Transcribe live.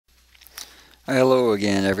Hello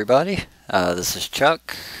again, everybody. This is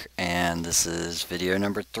Chuck, and this is video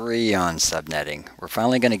number 3 on subnetting. We're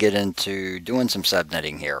finally going to get into doing some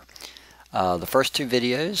subnetting here. The first 2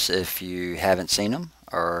 videos, if you haven't seen them,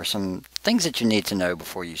 are some things that you need to know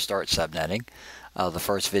before you start subnetting. The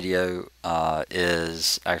first video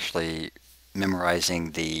is actually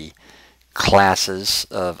memorizing the classes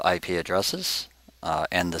of IP addresses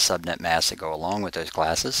and the subnet masks that go along with those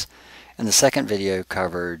classes. And the second video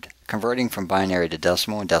covered converting from binary to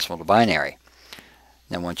decimal and decimal to binary.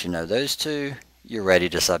 Now once you know those two, you're ready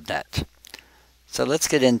to subnet. So let's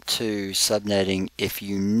get into subnetting if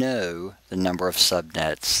you know the number of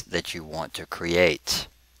subnets that you want to create.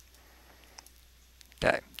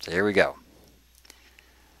 Okay, so here we go.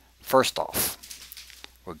 First off,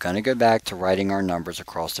 we're going to go back to writing our numbers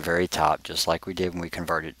across the very top just like we did when we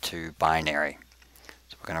converted to binary.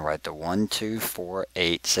 We're going to write the 1, 2, 4,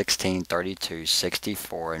 8, 16, 32,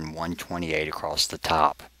 64, and 128 across the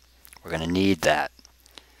top. We're going to need that.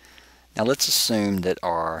 Now let's assume that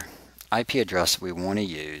our IP address we want to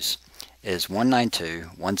use is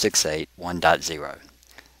 192.168.1.0.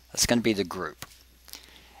 That's going to be the group.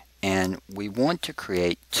 And we want to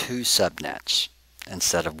create 2 subnets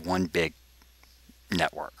instead of one big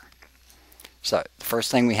network. So the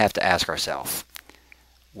first thing we have to ask ourselves,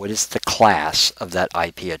 what is the class of that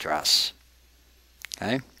IP address?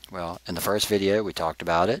 Okay, well, in the first video we talked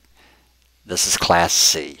about it. This is class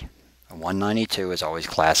C. 192 is always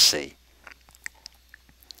class C.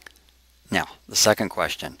 Now, the second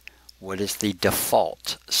question, what is the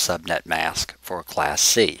default subnet mask for class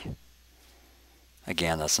C?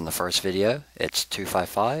 Again, that's in the first video. It's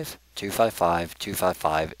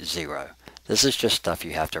 255.255.255.0. This is just stuff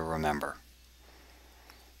you have to remember.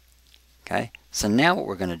 Okay, so now what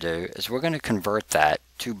we're going to do is we're going to convert that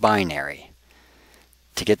to binary.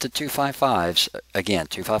 To get the 255s, again,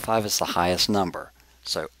 255 is the highest number.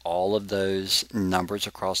 So all of those numbers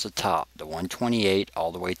across the top, the 128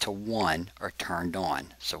 all the way to 1, are turned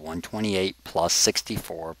on. So 128 plus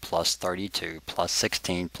 64 plus 32 plus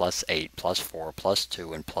 16 plus 8 plus 4 plus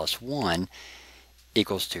 2 and plus 1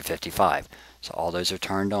 equals 255. So all those are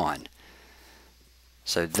turned on.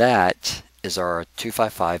 So that is our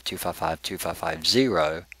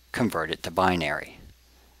 255.255.255.0 converted to binary.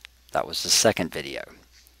 That was the second video.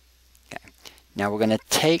 Okay. Now we're going to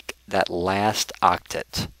take that last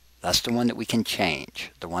octet, that's the one that we can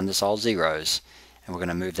change, the one that's all zeros, and we're going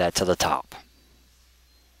to move that to the top.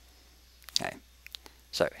 Okay.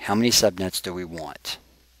 So how many subnets do we want?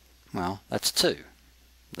 Well, that's 2.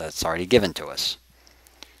 That's already given to us.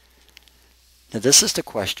 Now this is the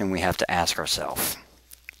question we have to ask ourselves.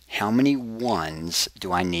 How many 1s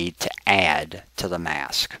do I need to add to the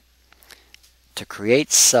mask? To create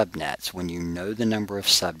subnets, when you know the number of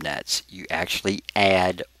subnets, you actually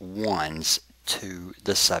add 1s to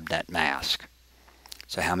the subnet mask.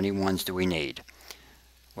 So how many 1s do we need?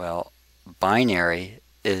 Well, binary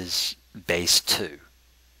is base 2.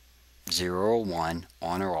 0 or 1,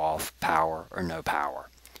 on or off, power or no power.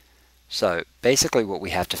 So basically what we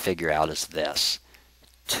have to figure out is this.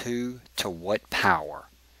 2 to what power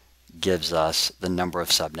gives us the number of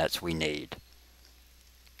subnets we need.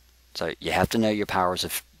 So you have to know your powers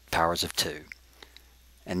of 2.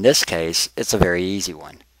 In this case, it's a very easy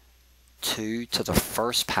one. 2 to the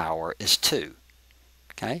first power is 2.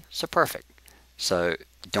 Okay, so perfect. So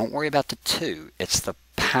don't worry about the 2. It's the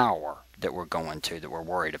power that we're going to that we're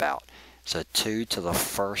worried about. So 2 to the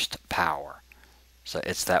first power. So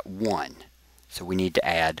it's that 1. So we need to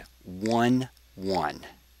add 1 1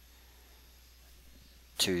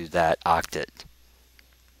 to that octet.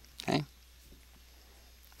 Okay?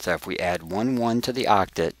 So if we add 1 1 to the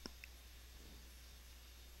octet,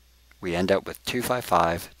 we end up with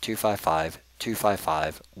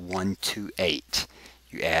 255.255.255.128.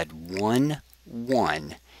 You add 1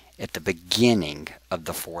 1 at the beginning of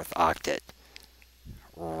the 4th octet.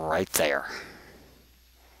 Right there.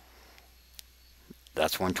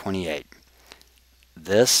 That's 128.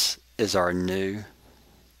 This is our new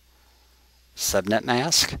subnet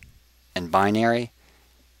mask in binary,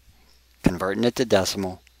 converting it to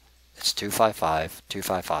decimal. It's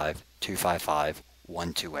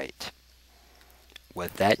 255.255.255.128.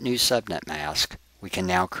 With that new subnet mask, we can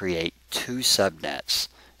now create 2 subnets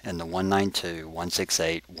in the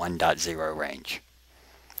 192.168.1.0 range.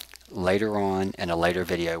 Later on, in a later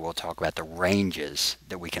video, we'll talk about the ranges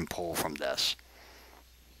that we can pull from this.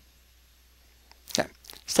 Okay,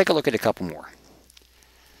 let's take a look at a couple more.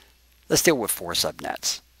 Let's deal with 4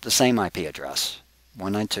 subnets, the same IP address,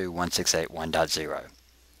 192.168.1.0.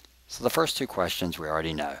 So the first 2 questions we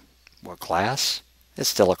already know. What class? It's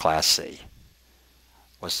still a class C.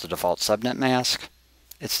 What's the default subnet mask?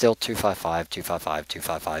 It's still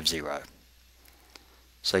 255.255.255.0.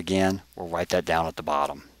 So again, we'll write that down at the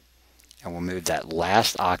bottom. And we'll move that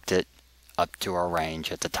last octet up to our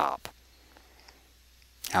range at the top.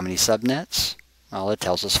 How many subnets? Well, it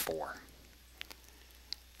tells us 4.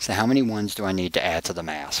 So how many ones do I need to add to the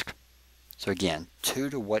mask? So again,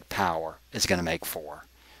 2 to what power is going to make 4?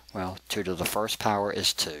 Well, 2 to the first power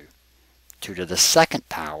is 2. 2 to the second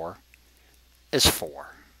power is 4.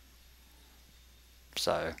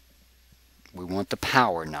 So we want the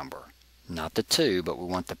power number, not the 2, but we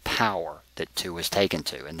want the power that 2 is taken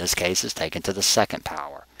to. In this case, it's taken to the second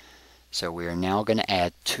power. So we are now going to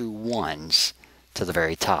add 2 ones to the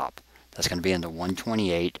very top. That's going to be in the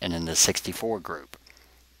 128 and in the 64 group.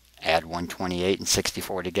 Add 128 and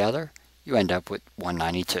 64 together, you end up with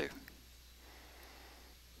 192.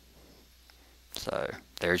 So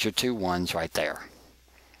there's your 2 ones right there.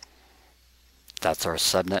 That's our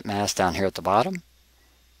subnet mask down here at the bottom.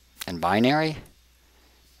 In binary,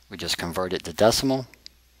 we just convert it to decimal.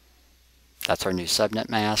 That's our new subnet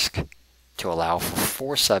mask to allow for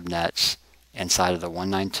 4 subnets inside of the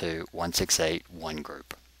 192.168.1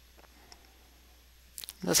 group.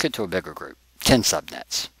 Let's get to a bigger group, 10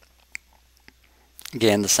 subnets.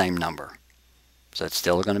 Again, the same number. So it's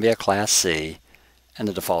still going to be a class C, and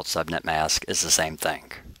the default subnet mask is the same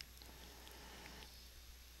thing.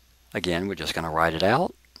 Again, we're just going to write it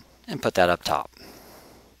out and put that up top.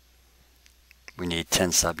 We need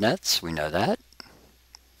 10 subnets, we know that.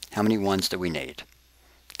 How many ones do we need?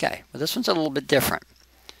 Okay, well this one's a little bit different.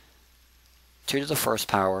 2 to the first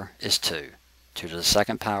power is 2. 2 to the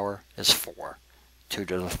second power is 4. 2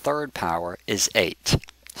 to the third power is 8.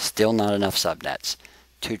 Still not enough subnets.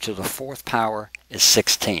 2 to the fourth power is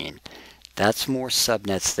 16. That's more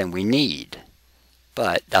subnets than we need,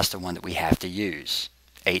 but that's the one that we have to use.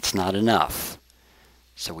 8's not enough,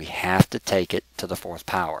 so we have to take it to the fourth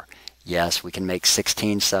power. Yes, we can make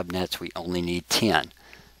 16 subnets, we only need 10,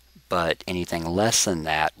 but anything less than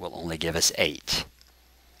that will only give us 8.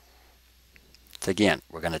 So again,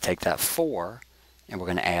 we're going to take that 4 and we're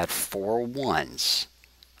going to add 4 ones.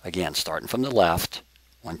 Again, starting from the left,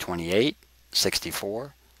 128,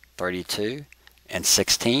 64, 32, and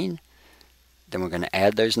 16. Then we're going to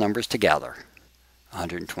add those numbers together.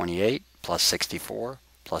 128 plus 64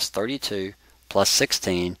 plus 32 plus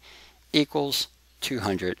 16 equals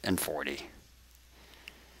 240.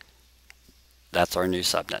 That's our new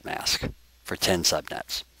subnet mask for 10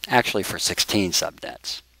 subnets. Actually for 16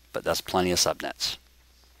 subnets, but that's plenty of subnets.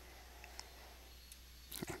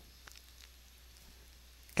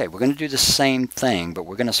 Okay, we're going to do the same thing, but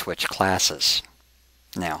we're going to switch classes.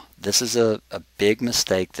 Now, this is a big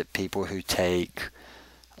mistake that people who take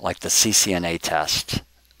like the CCNA test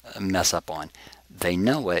mess up on. They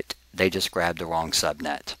know it, they just grab the wrong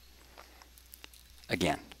subnet.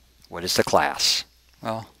 Again, what is the class?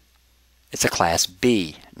 Well, it's a class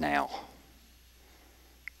B now.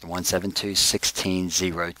 The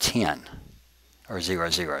 172.16.0.10, or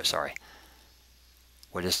 00, sorry.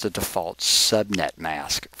 What is the default subnet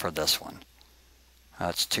mask for this one?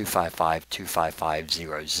 It's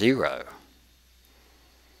 255.255.0.0.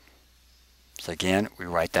 So again, we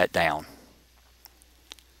write that down.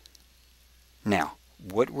 Now,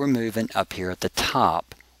 what we're moving up here at the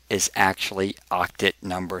top is actually octet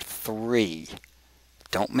number 3.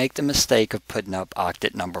 Don't make the mistake of putting up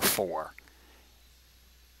octet number 4.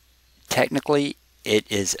 Technically, it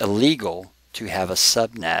is illegal to have a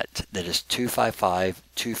subnet that is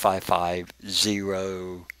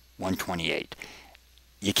 255.255.0.128.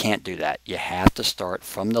 You can't do that. You have to start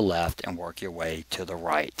from the left and work your way to the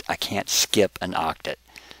right. I can't skip an octet.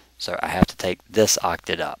 So I have to take this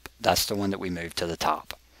octet up. That's the one that we moved to the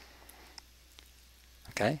top.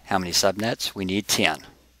 Okay, how many subnets? We need 10.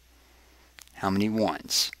 How many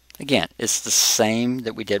ones? Again, it's the same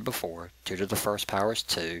that we did before. 2 to the first power is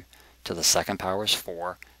 2. To the second power is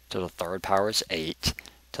 4. To the third power is 8.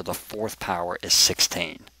 To the fourth power is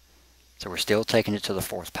 16. So we're still taking it to the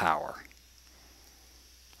fourth power.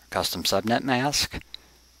 Custom subnet mask.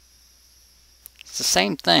 It's the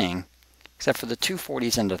same thing, except for the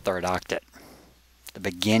 240s in the third octet. The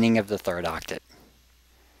beginning of the third octet.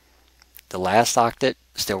 The last octet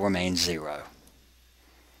still remains 0.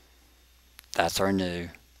 That's our new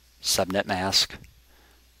subnet mask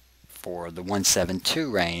for the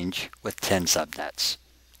 172 range with 10 subnets.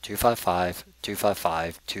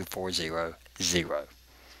 255.255.240.0.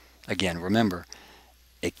 Again, remember,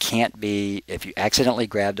 it can't be, if you accidentally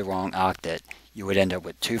grab the wrong octet, you would end up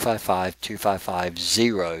with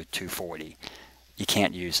 255.255.0.240. You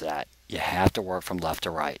can't use that. You have to work from left to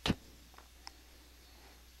right.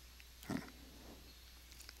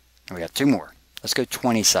 And we got 2 more. Let's go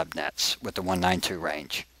 20 subnets with the 192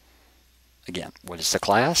 range. Again, what is the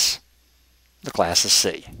class? The class is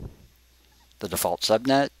C. The default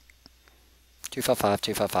subnet,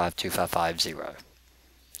 255.255.255.0.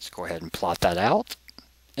 Let's go ahead and plot that out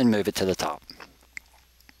and move it to the top.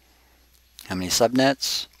 How many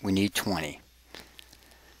subnets? We need 20.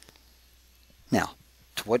 Now,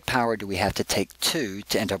 to what power do we have to take 2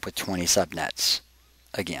 to end up with 20 subnets?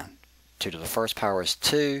 Again, 2 to the first power is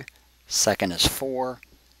 2, second is 4,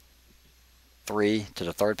 3 to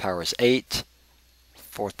the third power is 8,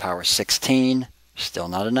 fourth power is 16, still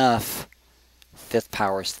not enough, fifth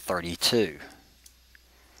power is 32.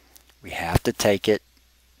 We have to take it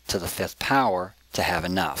to the fifth power to have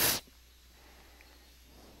enough.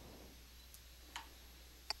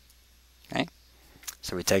 Okay,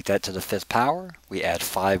 so we take that to the fifth power, we add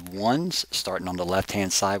 5 ones, starting on the left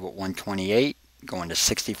hand side with 128, going to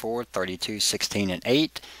 64, 32, 16, and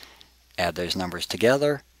 8. Add those numbers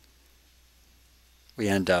together, we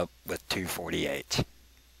end up with 248.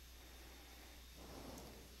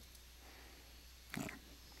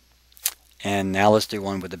 And now let's do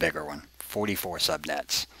one with the bigger one, 44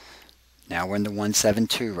 subnets. Now we're in the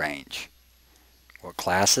 172 range. What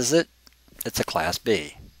class is it? It's a class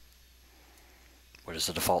B. What is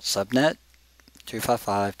the default subnet?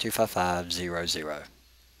 255.255.0.0.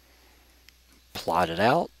 Plot it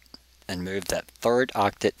out and move that third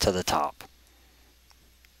octet to the top.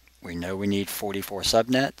 We know we need 44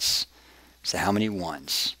 subnets, so how many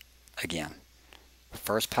ones? Again,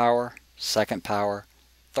 first power, second power,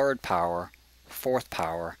 third power, fourth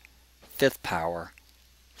power, fifth power,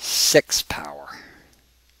 sixth power.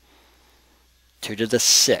 2 to the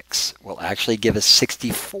 6 will actually give us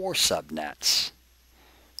 64 subnets.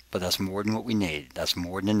 But that's more than what we need. That's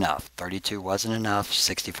more than enough. 32 wasn't enough.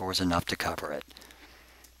 64 is enough to cover it.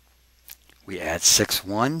 We add 6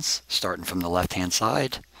 ones, starting from the left-hand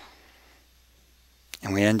side.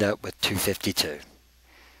 And we end up with 252.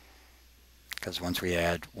 Because once we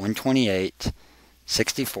add 128,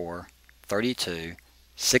 64, 32,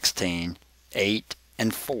 16, 8,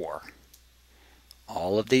 and 4,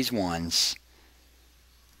 all of these ones,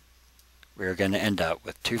 we're going to end up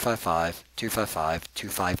with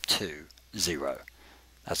 255.255.252.0.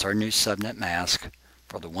 That's our new subnet mask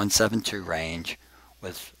for the 172 range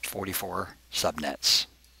with 44 subnets.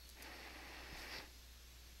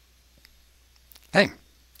 Okay,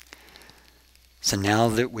 so now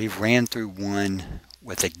that we've ran through one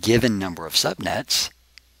with a given number of subnets,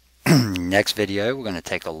 next video we're going to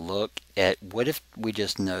take a look at what if we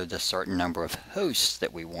just know the certain number of hosts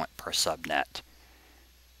that we want per subnet.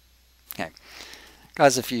 Okay,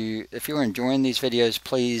 guys, if you're enjoying these videos,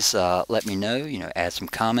 please let me know. Add some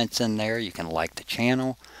comments in there. You can like the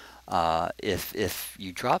channel. If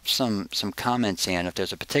you drop some comments in, if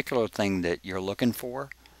there's a particular thing that you're looking for,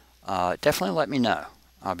 definitely let me know.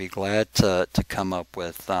 I'll be glad to come up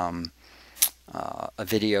with a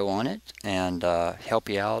video on it and help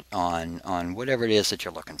you out on whatever it is that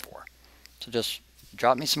you're looking for. So just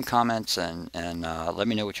drop me some comments and let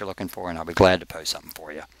me know what you're looking for, and I'll be glad to post something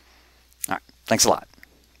for you. All right, thanks a lot.